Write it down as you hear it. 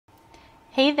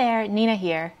Hey there, Nina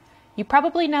here. You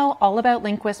probably know all about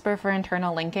Link Whisper for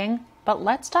internal linking, but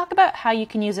let's talk about how you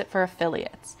can use it for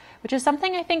affiliates, which is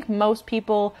something I think most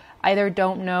people either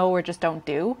don't know or just don't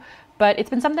do, but it's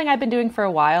been something I've been doing for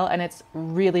a while and it's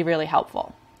really, really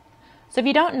helpful. So if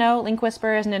you don't know, Link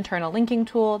Whisper is an internal linking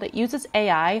tool that uses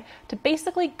AI to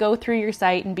basically go through your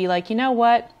site and be like, you know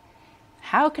what?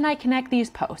 How can I connect these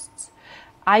posts?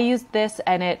 I used this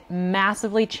and it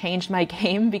massively changed my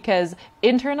game because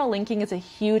internal linking is a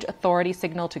huge authority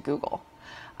signal to Google.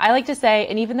 I like to say,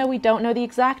 and even though we don't know the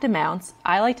exact amounts,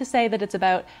 I like to say that it's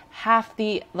about half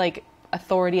the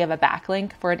authority of a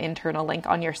backlink for an internal link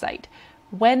on your site.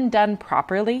 When done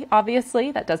properly,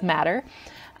 obviously, that does matter.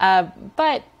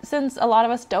 But since a lot of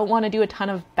us don't want to do a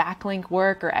ton of backlink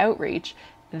work or outreach,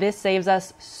 this saves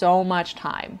us so much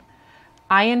time.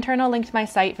 I internal linked my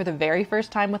site for the very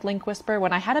first time with Link Whisper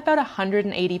when I had about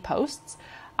 180 posts.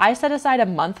 I set aside a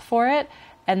month for it,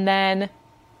 and then,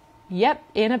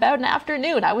 in about an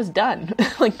afternoon, I was done.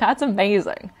 That's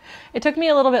amazing. It took me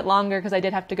a little bit longer because I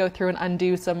did have to go through and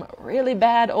undo some really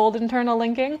bad old internal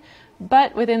linking,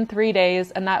 but within 3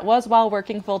 days, and that was while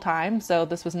working full time, so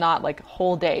this was not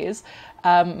whole days,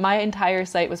 my entire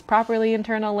site was properly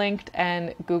internal linked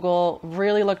and Google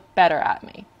really looked better at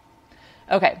me.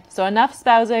 Okay, so enough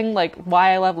spousing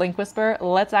why I love Link Whisper.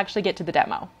 Let's actually get to the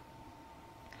demo.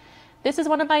 This is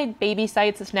one of my baby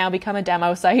sites that's now become a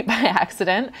demo site by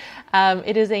accident.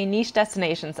 It is a niche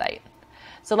destination site.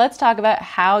 So let's talk about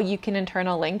how you can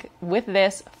internal link with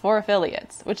this for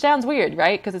affiliates, which sounds weird,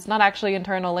 right? Because it's not actually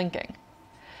internal linking.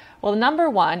 Well, number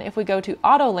one, if we go to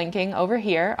auto linking over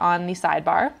here on the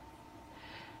sidebar,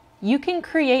 you can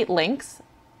create links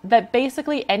that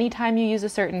basically anytime you use a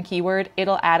certain keyword,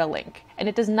 it'll add a link. And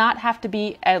it does not have to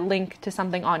be a link to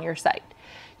something on your site.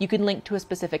 You could link to a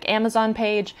specific Amazon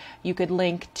page, you could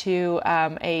link to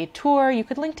a tour, you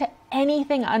could link to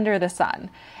anything under the sun.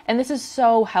 And this is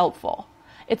so helpful.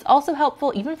 It's also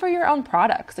helpful even for your own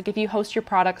products. If you host your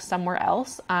products somewhere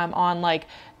else on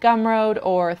Gumroad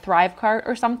or Thrivecart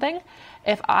or something,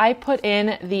 if I put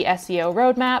in the SEO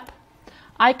roadmap,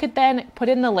 I could then put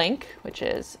in the link, which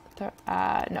is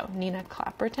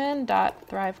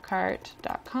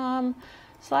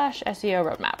ninaclapperton.thrivecart.com/SEO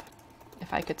roadmap,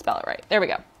 if I could spell it right. There we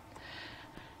go.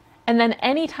 And then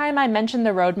anytime I mention the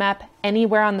roadmap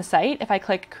anywhere on the site, if I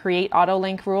click create auto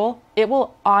link rule, it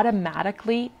will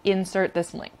automatically insert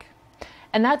this link.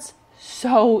 And that's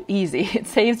so easy. It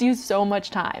saves you so much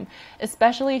time,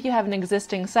 especially if you have an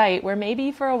existing site where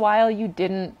maybe for a while you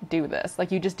didn't do this,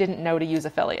 you just didn't know to use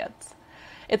affiliates.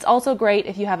 It's also great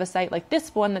if you have a site like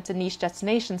this one that's a niche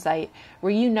destination site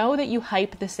where you know that you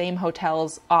hype the same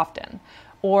hotels often,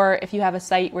 or if you have a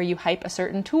site where you hype a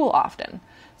certain tool often.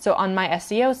 So on my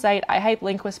SEO site, I hype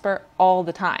Link Whisper all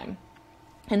the time.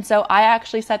 And so I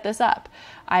actually set this up.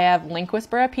 I have Link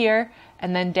Whisper up here,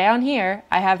 and then down here,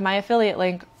 I have my affiliate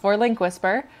link for Link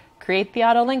Whisper, create the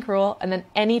auto link rule, and then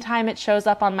anytime it shows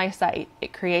up on my site,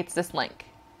 it creates this link.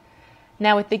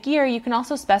 Now with the gear, you can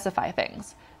also specify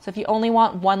things. So if you only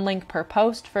want one link per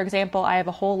post, for example, I have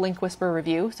a whole Link Whisper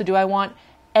review. So do I want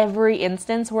every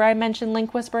instance where I mention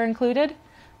Link Whisper included?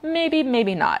 Maybe,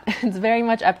 maybe not. It's very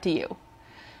much up to you.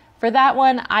 For that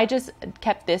one, I just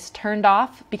kept this turned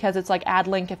off because it's add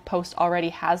link if post already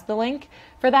has the link.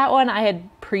 For that one, I had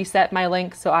preset my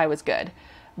link, so I was good.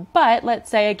 But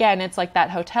let's say, again, it's that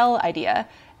hotel idea.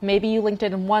 Maybe you linked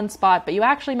it in one spot, but you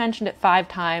actually mentioned it 5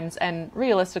 times, and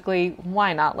realistically,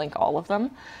 why not link all of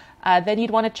them? Then you'd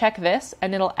want to check this,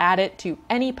 and it'll add it to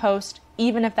any post,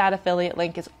 even if that affiliate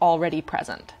link is already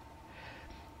present.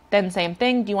 Then same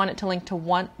thing, do you want it to link to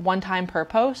one time per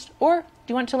post, or do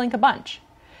you want it to link a bunch?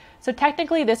 So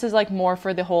technically this is more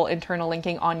for the whole internal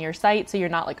linking on your site, so you're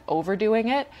not overdoing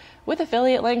it. With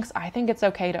affiliate links, I think it's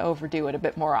okay to overdo it a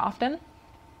bit more often.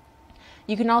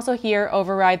 You can also here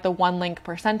override the 1 link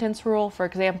per sentence rule. For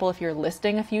example, if you're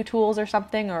listing a few tools or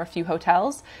something, or a few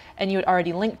hotels, and you had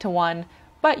already linked to one,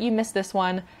 but you missed this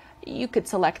one, you could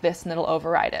select this and it'll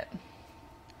override it.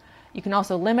 You can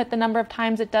also limit the number of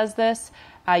times it does this.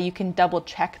 You can double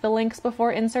check the links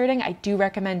before inserting. I do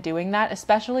recommend doing that,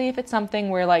 especially if it's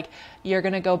something where you're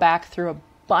going to go back through a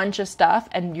bunch of stuff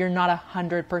and you're not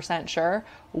 100% sure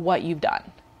what you've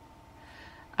done.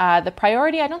 The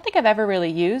priority, I don't think I've ever really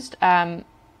used, but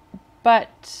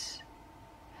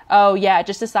it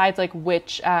just decides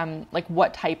which,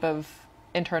 what type of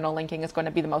internal linking is going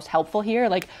to be the most helpful here,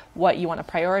 what you want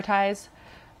to prioritize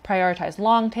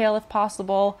long tail if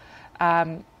possible,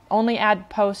 only add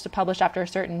posts to publish after a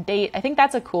certain date. I think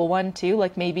that's a cool one too,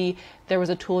 maybe there was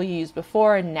a tool you used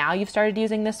before and now you've started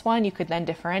using this one, you could then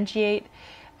differentiate.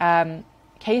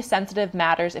 Case sensitive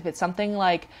matters if it's something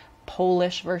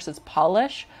Polish versus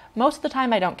Polish. Most of the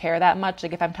time I don't care that much.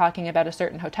 Like if I'm talking about a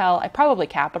certain hotel, I probably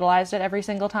capitalized it every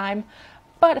single time.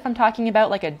 But if I'm talking about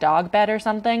like a dog bed or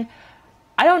something,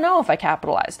 I don't know if I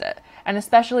capitalized it. And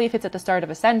especially if it's at the start of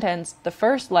a sentence, the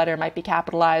first letter might be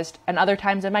capitalized and other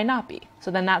times it might not be. So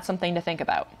then that's something to think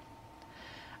about.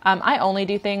 I only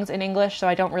do things in English, so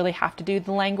I don't really have to do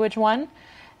the language one.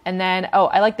 And then, oh,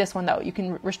 I like this one though. You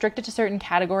can restrict it to certain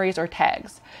categories or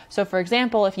tags. So for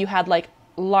example, if you had like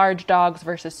large dogs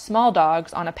versus small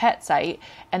dogs on a pet site,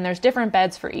 and there's different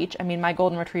beds for each. I mean, my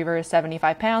golden retriever is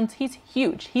 75 pounds. He's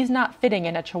huge. He's not fitting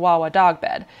in a Chihuahua dog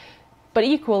bed. But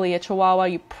equally, a Chihuahua,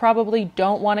 you probably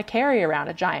don't want to carry around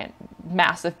a giant,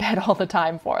 massive bed all the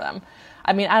time for them.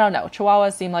 I mean, I don't know.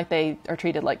 Chihuahuas seem like they are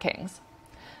treated like kings.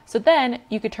 So then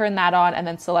you could turn that on and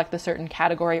then select the certain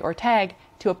category or tag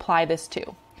to apply this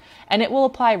to. And it will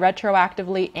apply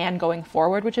retroactively and going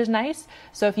forward, which is nice.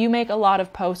 So if you make a lot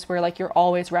of posts where like you're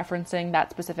always referencing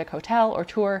that specific hotel or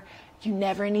tour, you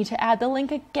never need to add the link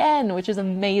again, which is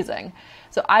amazing.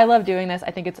 So I love doing this.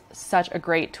 I think it's such a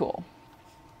great tool.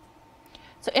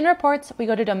 So in reports, we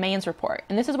go to domains report,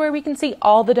 and this is where we can see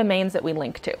all the domains that we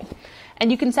link to.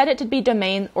 And you can set it to be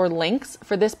domain or links.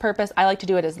 For this purpose, I like to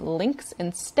do it as links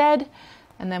instead.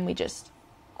 And then we just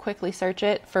quickly search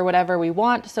it for whatever we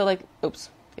want. So like,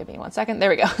 oops, give me 1 second. There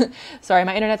we go. Sorry,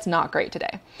 my internet's not great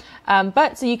today.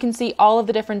 But so you can see all of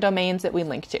the different domains that we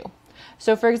link to.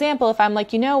 So for example, if I'm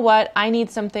like, you know what, I need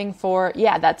something for,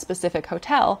 that specific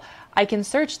hotel, I can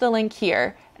search the link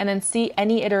here and then see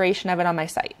any iteration of it on my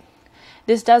site.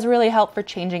 This does really help for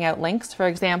changing out links. For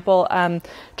example,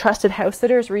 Trusted House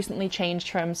Sitters recently changed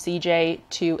from CJ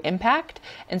to Impact,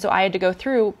 and so I had to go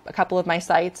through a couple of my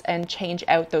sites and change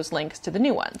out those links to the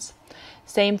new ones.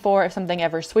 Same for if something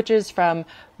ever switches from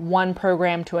one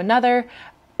program to another,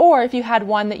 or if you had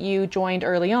one that you joined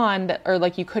early on, that, or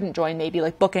like you couldn't join, maybe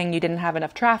like booking, you didn't have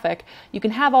enough traffic, you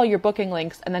can have all your booking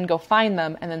links and then go find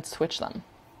them and then switch them.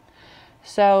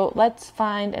 So let's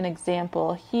find an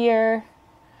example here.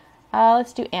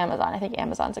 Let's do Amazon. I think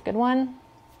Amazon's a good one.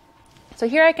 So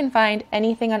here I can find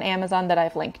anything on Amazon that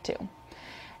I've linked to.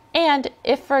 And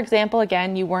if, for example,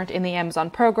 again, you weren't in the Amazon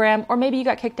program, or maybe you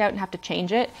got kicked out and have to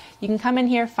change it, you can come in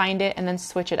here, find it, and then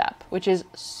switch it up, which is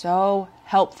so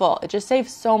helpful. It just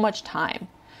saves so much time.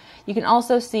 You can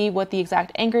also see what the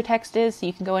exact anchor text is, so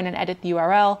you can go in and edit the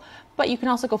URL, but you can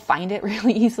also go find it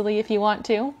really easily if you want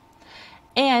to.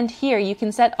 And here you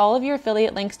can set all of your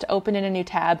affiliate links to open in a new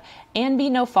tab and be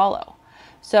no follow.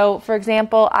 So for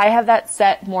example, I have that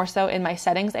set more so in my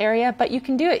settings area, but you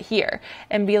can do it here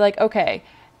and be like, okay,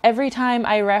 every time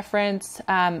I reference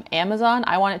Amazon,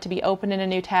 I want it to be open in a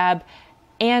new tab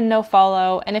and no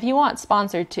follow. And if you want,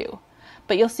 sponsored too.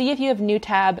 But you'll see if you have new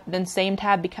tab, then same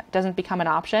tab doesn't become an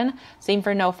option. Same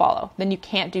for no follow. Then you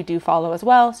can't do follow as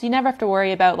well. So you never have to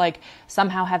worry about like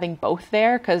somehow having both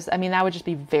there. Cause I mean, that would just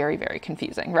be very, very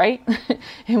confusing, right?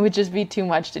 It would just be too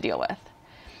much to deal with.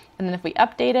 And then if we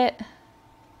update it,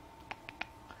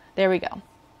 there we go.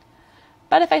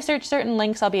 But if I search certain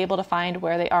links, I'll be able to find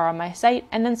where they are on my site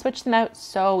and then switch them out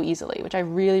so easily, which I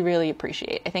really, really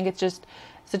appreciate. I think it's just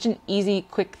such an easy,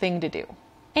 quick thing to do.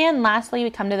 And lastly, we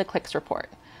come to the clicks report.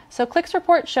 So clicks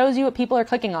report shows you what people are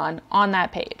clicking on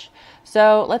that page.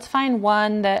 So let's find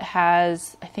one that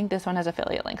has, I think this one has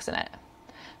affiliate links in it.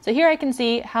 So here I can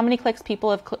see how many clicks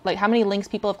people have, how many links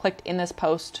people have clicked in this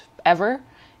post ever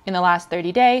in the last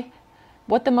 30 days,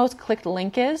 what the most clicked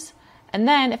link is. And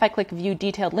then if I click view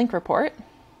detailed link report,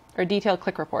 or detailed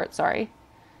click report, sorry.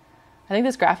 I think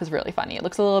this graph is really funny. It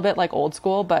looks a little bit like old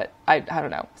school, but I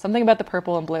don't know. Something about the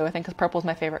purple and blue, I think because purple is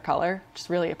my favorite color, just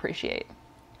really appreciate.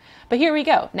 But here we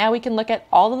go. Now we can look at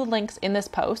all of the links in this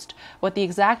post, what the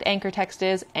exact anchor text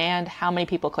is, and how many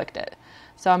people clicked it.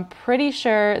 So I'm pretty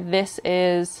sure this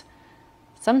is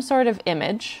some sort of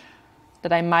image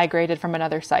that I migrated from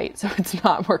another site, so it's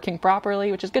not working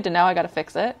properly, which is good to know. I got to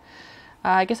fix it.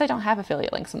 I guess I don't have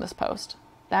affiliate links in this post.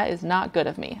 That is not good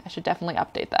of me. I should definitely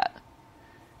update that.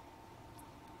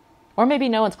 Or maybe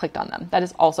no one's clicked on them. That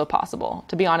is also possible.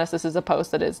 To be honest, this is a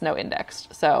post that is no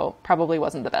indexed, so probably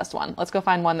wasn't the best one. Let's go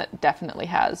find one that definitely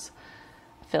has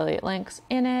affiliate links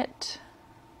in it.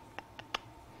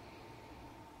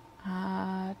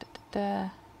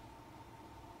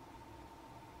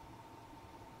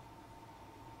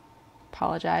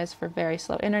 Apologize for very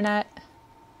slow internet.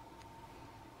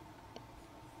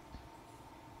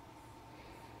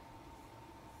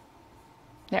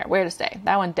 There, where to stay.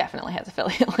 That one definitely has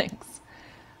affiliate links.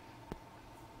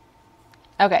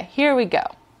 Okay, here we go.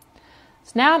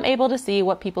 So now I'm able to see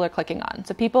what people are clicking on.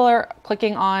 So people are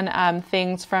clicking on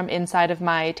things from inside of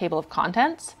my table of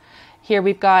contents. Here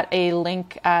we've got a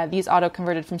link. These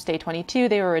auto-converted from Stay22.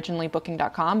 They were originally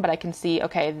Booking.com, but I can see,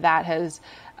 okay, that has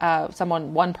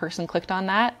one person clicked on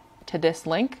that to this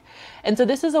link. And so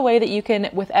this is a way that you can,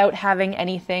 without having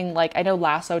anything like, I know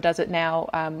Lasso does it now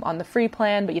on the free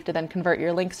plan, but you have to then convert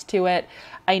your links to it.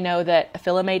 I know that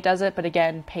Affiliate does it, but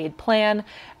again, paid plan.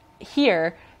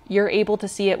 Here, you're able to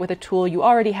see it with a tool you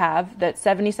already have that's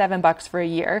 $77 for a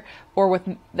year, or with,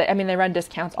 I mean, they run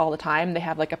discounts all the time. They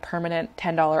have like a permanent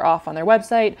 $10 off on their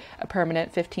website, a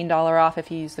permanent $15 off if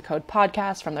you use the code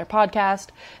podcast from their podcast.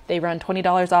 They run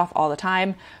 $20 off all the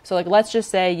time. So like, let's just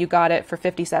say you got it for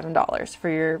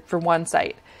 $57 for one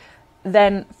site.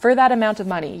 Then for that amount of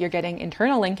money, you're getting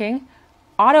internal linking,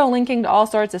 auto linking to all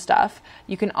sorts of stuff.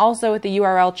 You can also, with the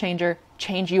URL changer,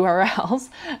 change URLs,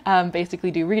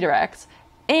 basically do redirects.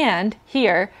 And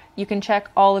here you can check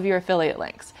all of your affiliate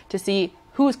links to see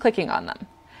who's clicking on them.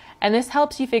 And this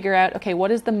helps you figure out, okay,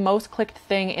 what is the most clicked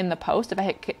thing in the post? If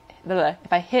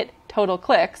I hit total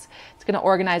clicks, it's going to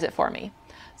organize it for me.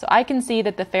 So I can see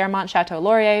that the Fairmont Chateau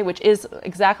Laurier, which is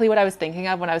exactly what I was thinking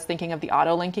of when I was thinking of the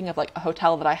auto linking of like a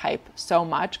hotel that I hype so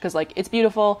much, because like it's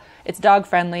beautiful, it's dog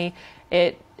friendly,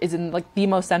 it is in like the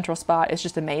most central spot, it's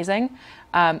just amazing.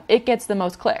 It gets the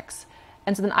most clicks.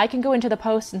 And so then I can go into the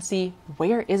post and see,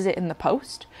 where is it in the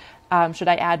post? Should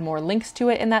I add more links to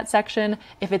it in that section?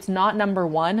 If it's not number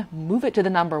one, move it to the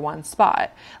number one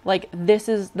spot. Like, this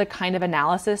is the kind of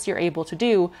analysis you're able to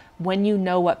do when you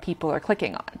know what people are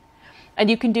clicking on. And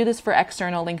you can do this for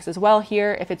external links as well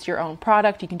here. If it's your own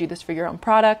product, you can do this for your own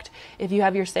product. If you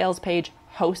have your sales page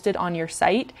hosted on your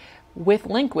site with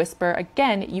Link Whisper,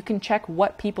 again, you can check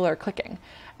what people are clicking,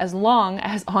 as long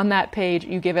as on that page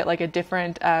you give it like a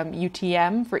different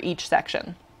UTM for each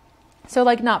section. So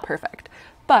like, not perfect,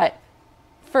 but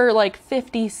for like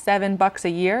 $57 a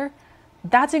year,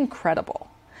 that's incredible.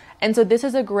 And so this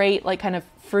is a great like kind of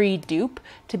free dupe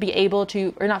to be able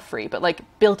to, or not free, but like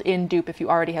built-in dupe if you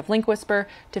already have Link Whisper,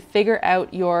 to figure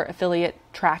out your affiliate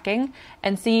tracking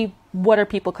and see what are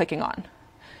people clicking on.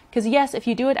 Because yes, if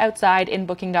you do it outside in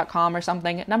Booking.com or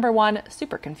something, number one,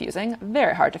 super confusing,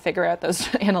 very hard to figure out those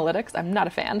analytics. I'm not a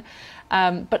fan.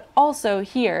 But also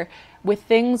here, with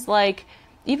things like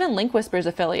even Link Whisper's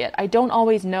affiliate, I don't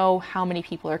always know how many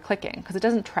people are clicking because it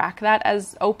doesn't track that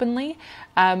as openly.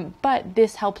 But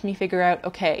this helps me figure out,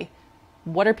 okay,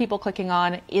 what are people clicking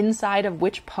on inside of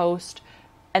which post?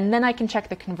 And then I can check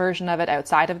the conversion of it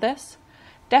outside of this.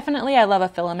 Definitely, I love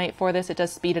Affiliate for this. It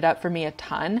does speed it up for me a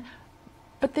ton.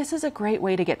 But this is a great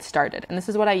way to get started. And this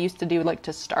is what I used to do, like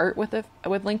to start with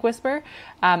Link Whisper.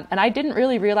 And I didn't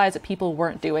really realize that people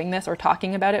weren't doing this or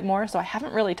talking about it more. So I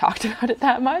haven't really talked about it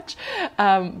that much.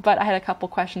 But I had a couple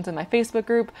questions in my Facebook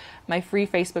group, my free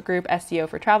Facebook group, SEO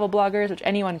for Travel Bloggers, which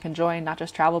anyone can join, not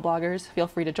just travel bloggers. Feel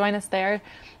free to join us there.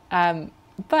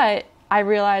 But I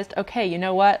realized, okay, you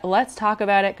know what? Let's talk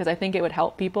about it because I think it would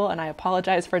help people. And I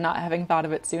apologize for not having thought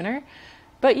of it sooner.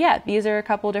 But yeah, these are a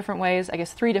couple different ways, I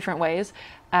guess 3 different ways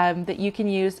that you can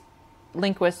use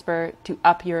Link Whisper to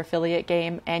up your affiliate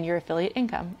game and your affiliate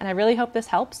income. And I really hope this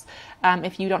helps.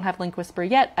 If you don't have Link Whisper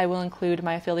yet, I will include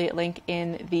my affiliate link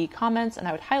in the comments, and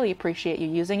I would highly appreciate you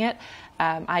using it.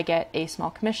 I get a small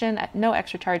commission at no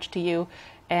extra charge to you,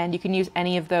 and you can use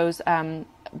any of those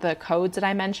the codes that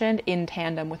I mentioned in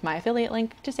tandem with my affiliate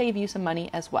link to save you some money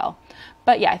as well.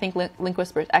 But yeah, I think Link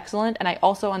Whisper is excellent. And I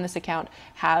also on this account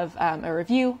have a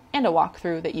review and a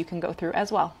walkthrough that you can go through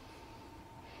as well.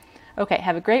 Okay,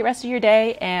 have a great rest of your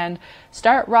day and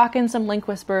start rocking some Link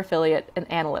Whisper affiliate and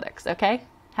analytics, okay?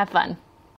 Have fun.